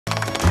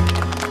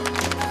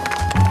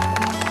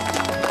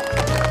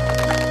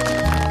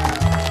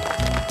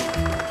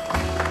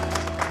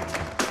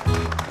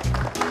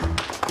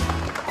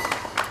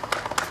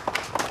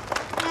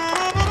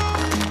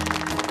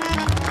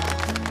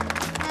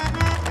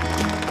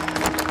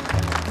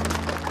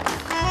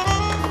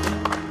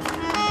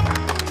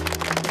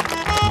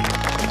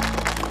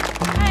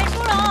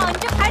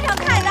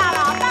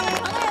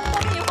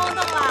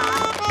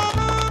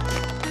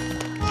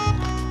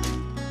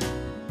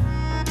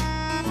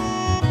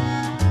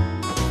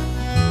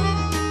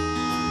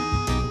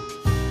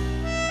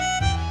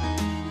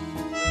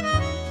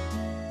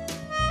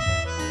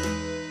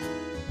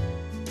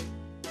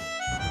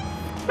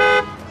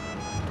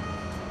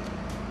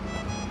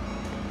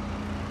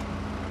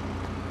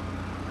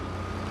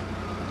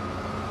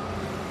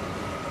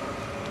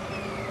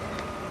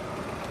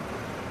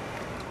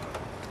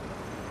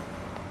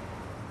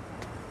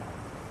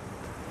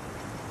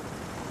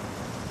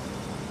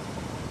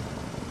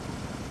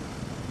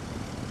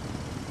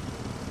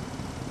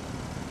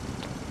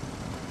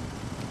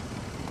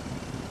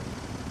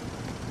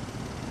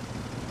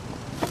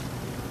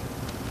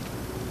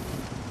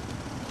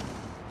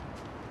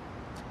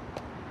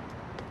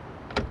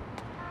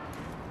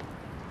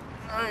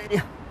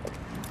呀，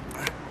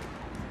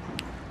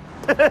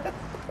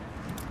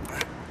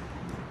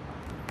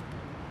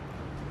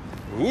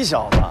你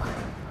小子，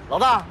老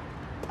大，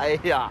哎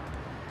呀，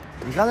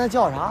你刚才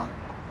叫啥？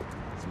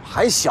怎么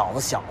还小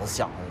子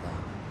的？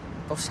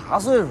都啥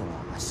岁数了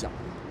还小子？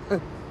哼！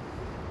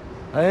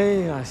哎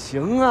呀，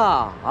行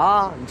啊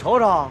啊！你瞅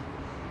瞅，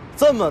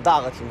这么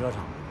大个停车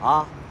场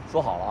啊！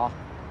说好了啊，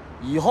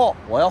以后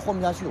我要混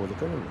不下去，我就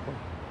跟着你混。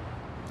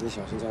你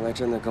小心将来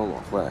真的跟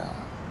我混啊，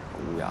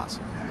乌鸦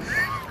嘴！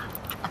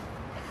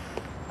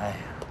哎呀，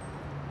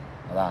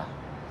老大，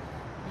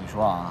你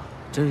说啊，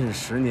真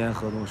是10年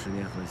河东10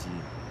年河西，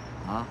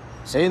啊，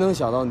谁能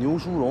想到牛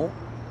淑荣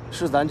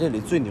是咱这里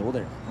最牛的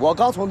人？我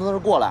刚从他那儿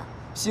过来，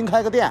新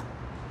开个店。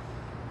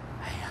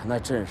哎呀，那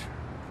真是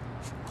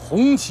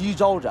红旗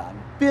招展，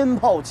鞭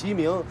炮齐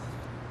鸣，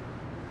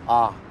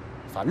啊，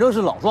反正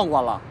是老壮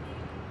观了。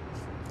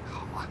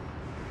好啊，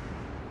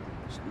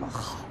什么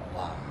好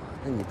啊？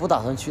那你不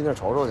打算去那儿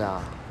瞅瞅去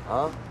啊？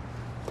啊？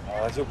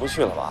我就不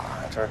去了吧，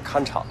这儿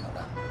看场子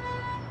呢。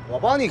我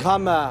帮你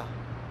看呗。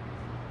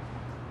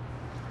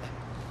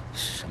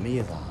什么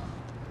意思啊？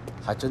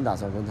还真打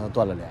算跟他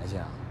断了联系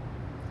啊？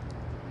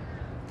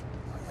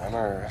爷们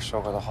儿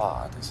说过的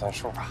话得算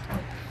数吧。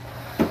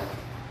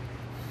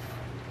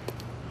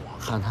我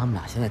看他们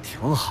俩现在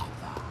挺好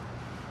的，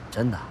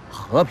真的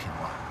和平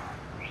了。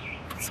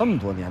这么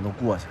多年都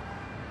过去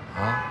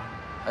了，啊，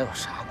还有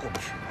啥过不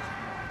去的？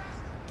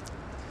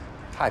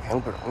太平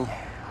不容易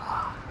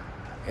啊，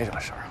别惹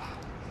事儿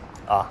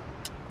了啊。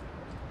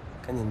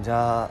跟你们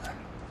家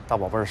大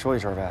宝贝儿说一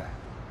声呗。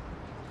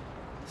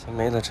新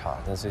梅的厂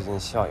子最近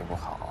效益不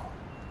好，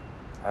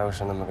他又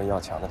是那么个要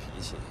强的脾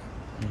气，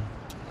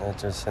那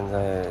这现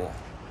在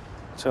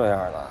这样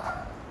了，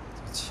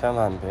就千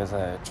万别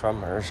再专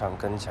门上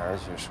跟前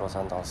去说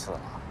3道4了，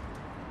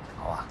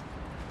好吧？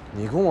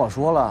你跟我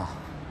说了，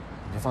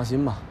你就放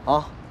心吧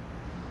啊。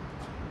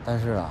但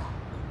是啊，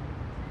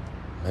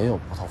没有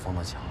不透风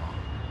的墙啊。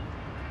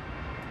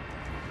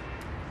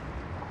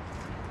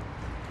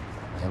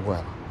我先过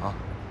去了啊。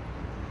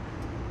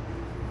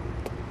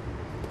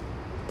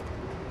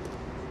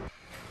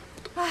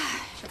唉，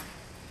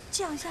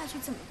这样下去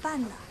怎么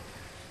办呢？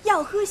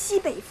要喝西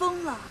北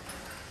风了，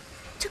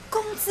这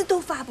工资都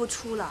发不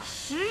出了。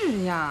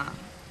是呀，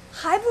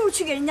还不如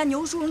去给人家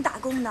牛淑荣打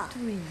工呢。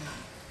对呀，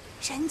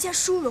人家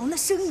淑荣的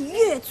生意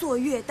越做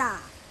越大，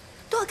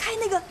都要开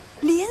那个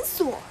连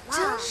锁了。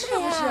真是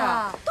不是？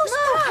都是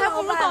大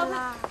老板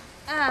了。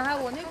哎，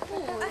我那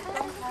裤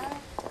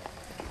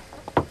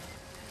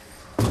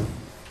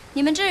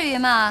你们至于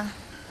吗？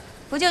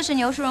不就是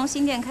牛淑荣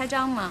新店开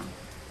张吗？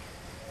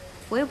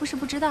我又不是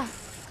不知道。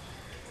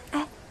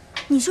哎，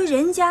你说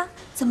人家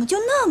怎么就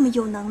那么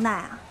有能耐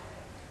啊？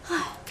哎，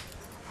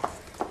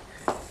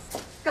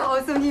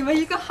告诉你们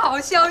一个好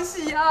消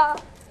息啊！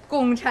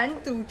共产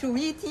主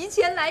义提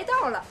前来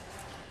到了。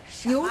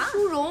牛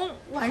淑荣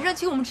晚上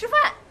请我们吃饭，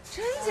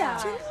真假？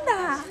真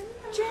的？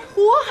真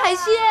活海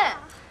鲜，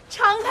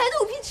敞开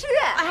肚皮吃。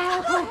哎呀，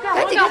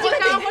赶紧，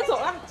我走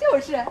了。就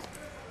是。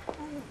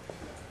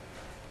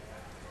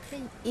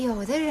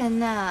有的人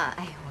呢，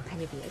哎呀，我看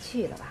就别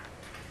去了吧。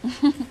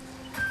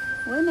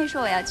我也没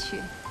说我要去。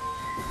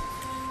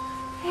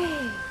哎，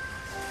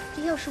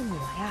这要是我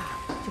呀，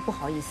就不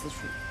好意思去。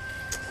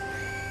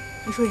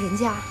你说人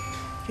家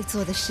这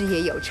做的事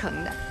业有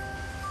成的，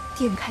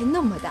店开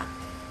那么大，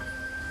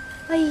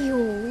哎呦，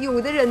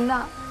有的人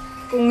呐，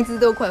工资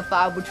都快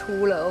发不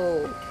出了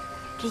哦。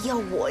这要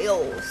我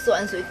哟，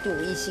酸水煮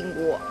一新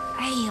锅，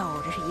哎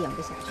呦，这是咽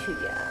不下去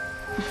呀。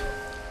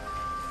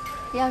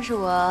要是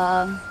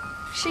我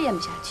是咽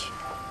不下去，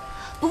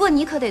不过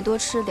你可得多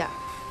吃点儿。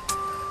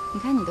你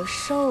看你都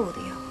瘦的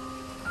哟，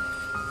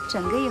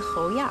整个一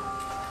猴样。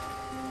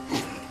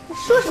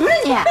说什么呢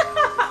你？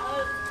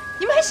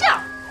你们还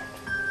笑？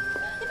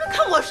你别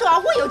看我说啊，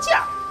我有劲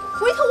儿，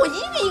回头我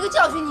一个一个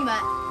教训你们。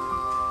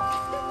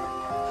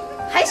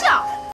还笑？